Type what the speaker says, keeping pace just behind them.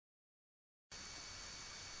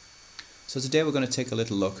So today we're going to take a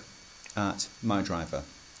little look at My Driver.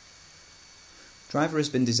 Driver has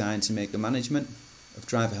been designed to make the management of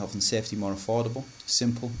driver health and safety more affordable,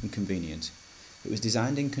 simple and convenient. It was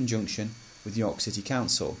designed in conjunction with York City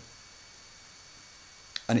Council,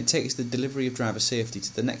 and it takes the delivery of driver safety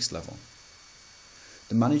to the next level.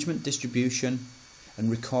 The management, distribution and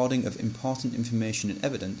recording of important information and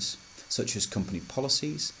evidence such as company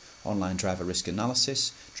policies, online driver risk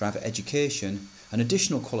analysis, driver education and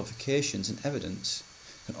additional qualifications and evidence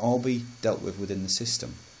can all be dealt with within the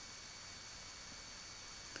system.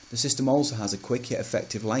 The system also has a quick yet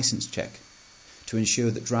effective licence check to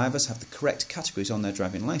ensure that drivers have the correct categories on their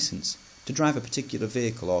driving licence to drive a particular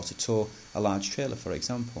vehicle or to tow a large trailer, for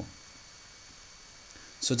example.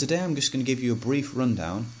 So today I'm just going to give you a brief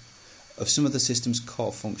rundown of some of the system's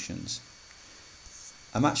core functions.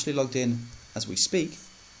 I'm actually logged in as we speak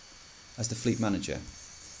as the fleet manager,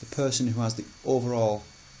 the person who has the overall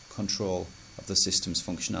control of the system's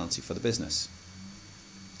functionality for the business.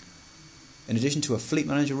 In addition to a fleet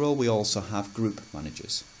manager role, we also have group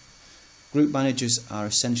managers. Group managers are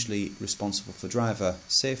essentially responsible for driver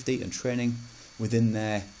safety and training within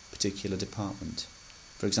their particular department.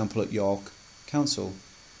 For example, at York Council,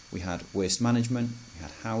 we had waste management, we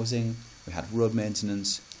had housing, we had road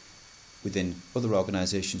maintenance. Within other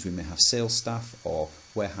organisations, we may have sales staff or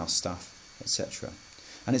warehouse staff, etc.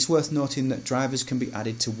 And it's worth noting that drivers can be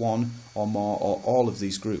added to one or more or all of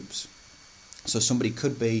these groups. So somebody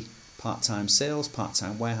could be part-time sales,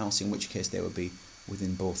 part-time warehouse, in which case they would be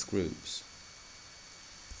within both groups.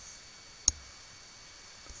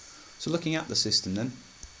 So looking at the system then,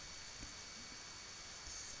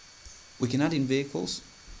 we can add in vehicles,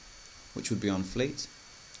 which would be on fleet.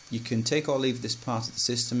 You can take or leave this part of the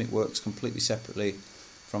system. It works completely separately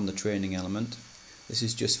from the training element. This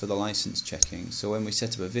is just for the license checking. So when we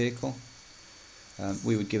set up a vehicle,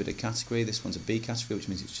 we would give it a category. This one's a B category, which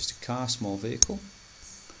means it's just a car, small vehicle,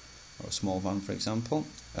 or a small van, for example.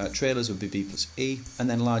 Trailers would be B plus E, and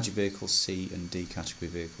then larger vehicles, C and D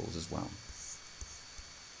category vehicles as well.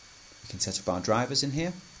 We can set up our drivers in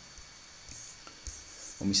here.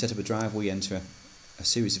 When we set up a driver, we enter a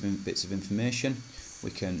series of bits of information. We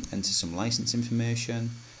can enter some license information.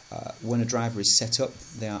 When a driver is set up,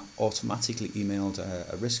 they are automatically emailed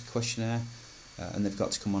a risk questionnaire, and they've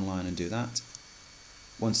got to come online and do that.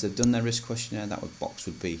 Once they've done their risk questionnaire, that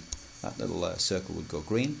little circle would go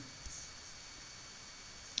green,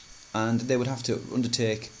 and they would have to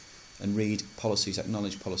undertake and read policies,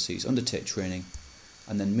 acknowledge policies, undertake training,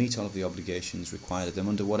 and then meet all of the obligations required of them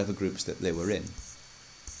under whatever groups that they were in.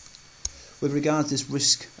 With regards to this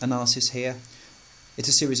risk analysis here, it's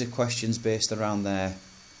a series of questions based around their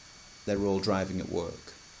role driving at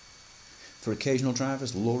work. For occasional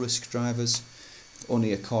drivers, low-risk drivers,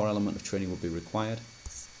 only a core element of training would be required.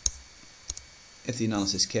 If the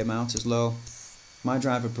analysis came out as low, My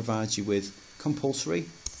Driver provides you with compulsory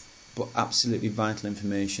but absolutely vital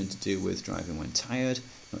information to do with driving when tired,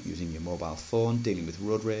 not using your mobile phone, dealing with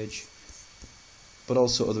road rage, but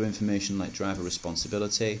also other information like driver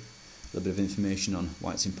responsibility, a little bit of information on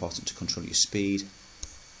why it's important to control your speed,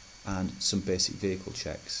 and some basic vehicle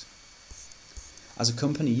checks. As a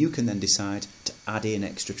company, you can then decide to add in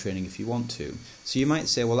extra training if you want to. So you might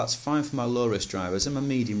say, well, that's fine for my low risk drivers and my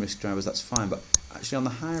medium risk drivers, that's fine, but actually on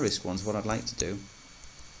the high risk ones, what I'd like to do,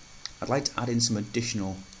 I'd like to add in some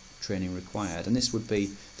additional training required, and this would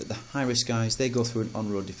be that the high risk guys, they go through an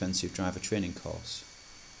on-road defensive driver training course.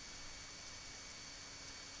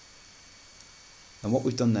 And what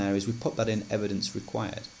we've done there is we've put that in evidence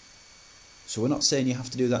required. So we're not saying you have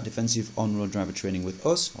to do that defensive on-road driver training with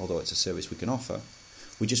us, although it's a service we can offer.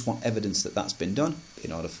 We just want evidence that that's been done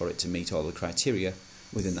in order for it to meet all the criteria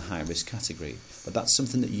within the high-risk category. But that's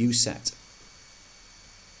something that you set.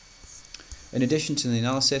 In addition to the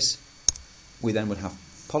analysis, we then would have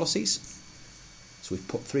policies. So we've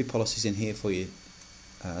put 3 policies in here for you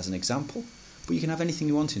as an example. But you can have anything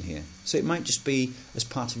you want in here. So it might just be as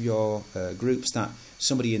part of your groups that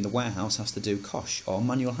somebody in the warehouse has to do COSH or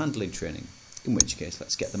manual handling training, in which case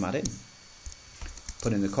let's get them added in.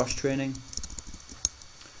 Put in the COSH training,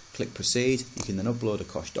 click proceed. You can then upload a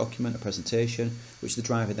COSH document, a presentation, which the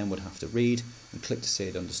driver then would have to read and click to say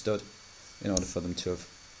it understood in order for them to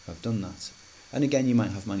have done that. And again, you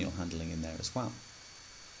might have manual handling in there as well.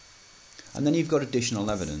 And then you've got additional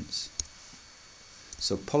evidence.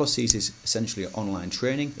 So policies is essentially online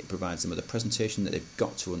training. It provides them with a presentation that they've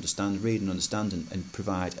got to understand, read and understand, and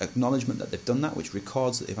provide acknowledgement that they've done that, which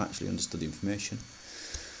records that they've actually understood the information.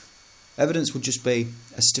 Evidence would just be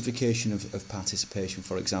a certification of participation,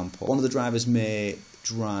 for example. One of the drivers may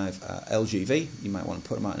drive LGV. You might want to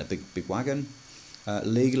put them out in a big wagon.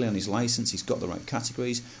 Legally on his licence he's got the right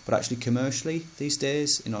categories, but actually commercially these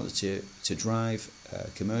days, in order to drive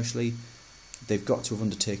commercially, they've got to have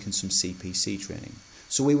undertaken some CPC training.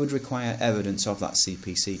 So we would require evidence of that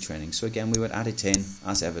CPC training. So again, we would add it in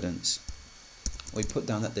as evidence. We put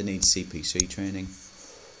down that they need CPC training.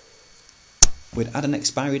 We'd add an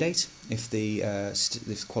expiry date if the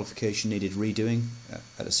this qualification needed redoing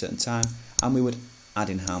at a certain time, and we would add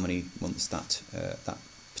in how many months that that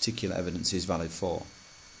particular evidence is valid for.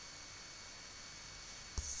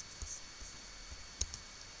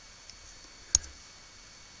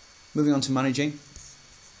 Moving on to managing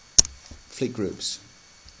fleet groups.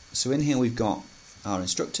 So in here we've got our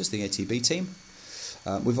instructors, the ATB team.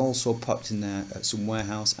 We've also popped in there some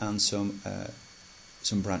warehouse and some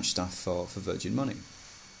branch staff for Virgin Money.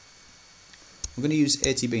 We're going to use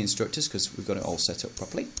ATB instructors because we've got it all set up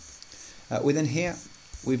properly. Within here,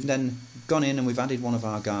 we've then gone in and we've added one of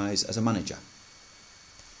our guys as a manager.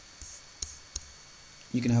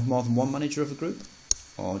 You can have more than one manager of a group,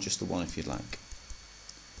 or just the one if you'd like.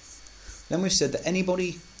 Then we've said that any one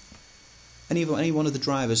of the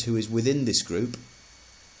drivers who is within this group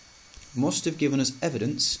must have given us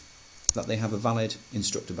evidence that they have a valid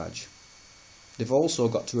instructor badge. They've also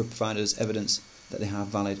got to have provided us evidence that they have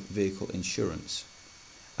valid vehicle insurance.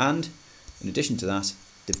 And in addition to that,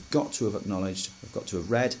 they've got to have acknowledged, they've got to have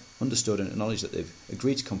read, understood and acknowledged that they've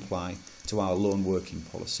agreed to comply to our lone working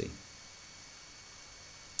policy.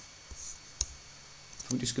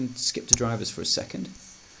 I'm just going to skip to drivers for a second.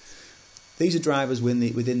 These are drivers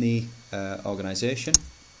within the organisation.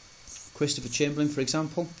 Christopher Chamberlain, for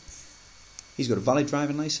example, he's got a valid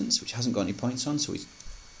driving licence which hasn't got any points on, so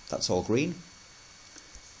that's all green.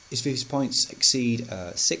 If his points exceed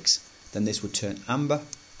 6, then this would turn amber,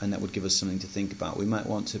 and that would give us something to think about. We might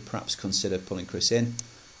want to perhaps consider pulling Chris in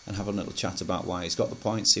and have a little chat about why he's got the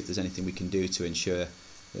points, see if there's anything we can do to ensure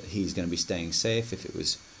that he's going to be staying safe. If it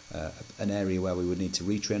was an area where we would need to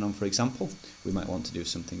retrain on, for example, we might want to do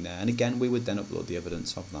something there. And again, we would then upload the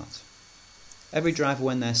evidence of that. Every driver,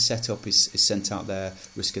 when they're set up, is sent out their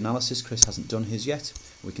risk analysis. Chris hasn't done his yet.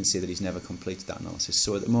 We can see that he's never completed that analysis.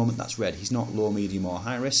 So at the moment that's red. He's not low, medium or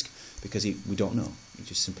high risk because we don't know. He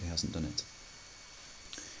just simply hasn't done it.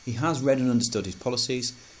 He has read and understood his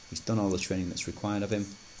policies. He's done all the training that's required of him.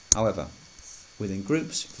 However, within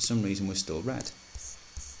groups, for some reason we're still red.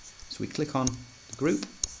 So we click on the group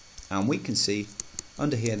and we can see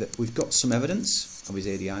under here that we've got some evidence of his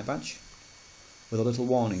ADI badge with a little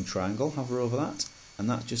warning triangle. Hover over that and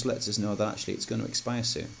that just lets us know that actually it's going to expire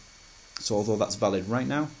soon. So although that's valid right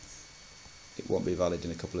now, it won't be valid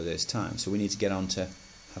in a couple of days' time. So we need to get on to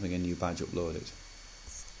having a new badge uploaded.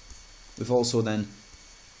 We've also then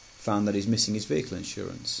found that he's missing his vehicle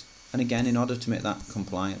insurance. And again, in order to make that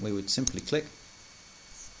compliant, we would simply click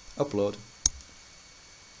Upload,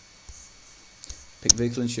 pick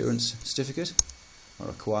vehicle insurance certificate, or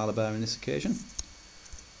a koala bear in this occasion,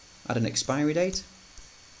 add an expiry date,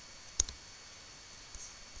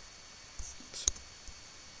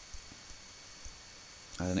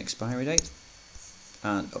 add an expiry date,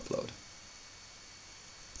 and upload.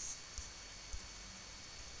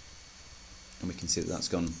 And we can see that that's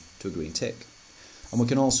gone to a green tick. And we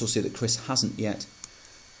can also see that Chris hasn't yet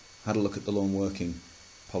had a look at the lone working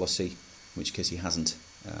policy, in which case he hasn't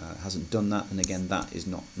done that, and again that is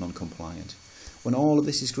not non-compliant. When all of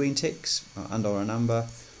this is green ticks and or an amber,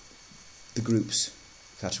 the group's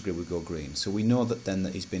category would go green. So we know that then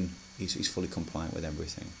that he's fully compliant with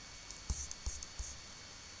everything.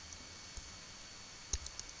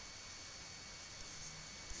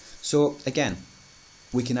 So again,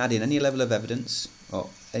 we can add in any level of evidence or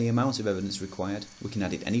any amount of evidence required. We can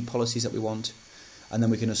add in any policies that we want, and then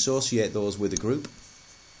we can associate those with a group.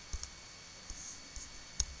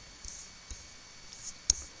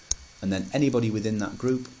 And then anybody within that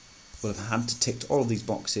group will have had to tick all of these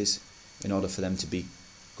boxes in order for them to be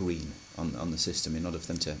green on the system, in order for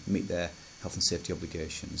them to meet their health and safety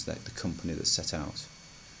obligations, the company that's set out.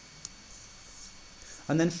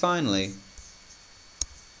 And then finally,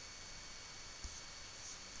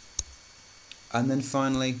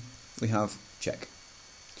 we have check.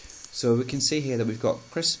 So we can see here that we've got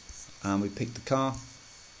Chris, and we picked the car.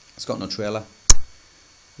 It's got no trailer.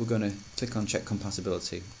 We're going to click on check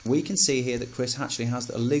compatibility. We can see here that Chris actually has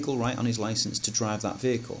a legal right on his license to drive that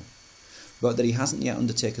vehicle, but that he hasn't yet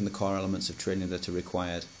undertaken the core elements of training that are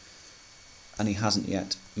required, and he hasn't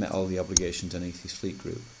yet met all the obligations underneath his fleet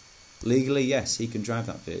group. Legally, yes, he can drive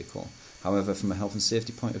that vehicle. However, from a health and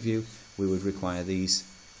safety point of view, we would require these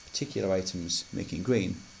particular items making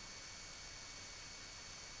green.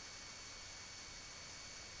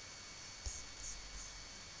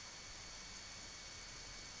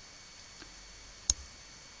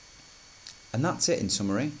 And that's it in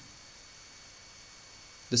summary.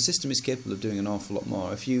 The system is capable of doing an awful lot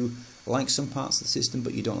more. If you like some parts of the system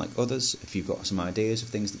but you don't like others, if you've got some ideas of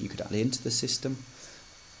things that you could add into the system,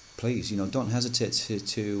 please, don't hesitate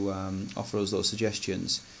to offer us those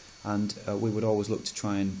suggestions, and we would always look to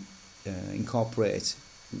try and incorporate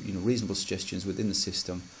reasonable suggestions within the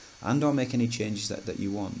system, and or make any changes that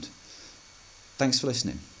you want. Thanks for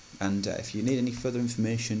listening, and if you need any further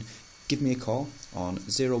information, give me a call on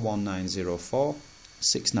 01904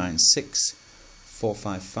 696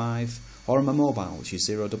 455, or on my mobile, which is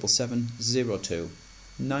 07702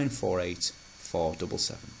 948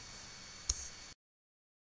 477.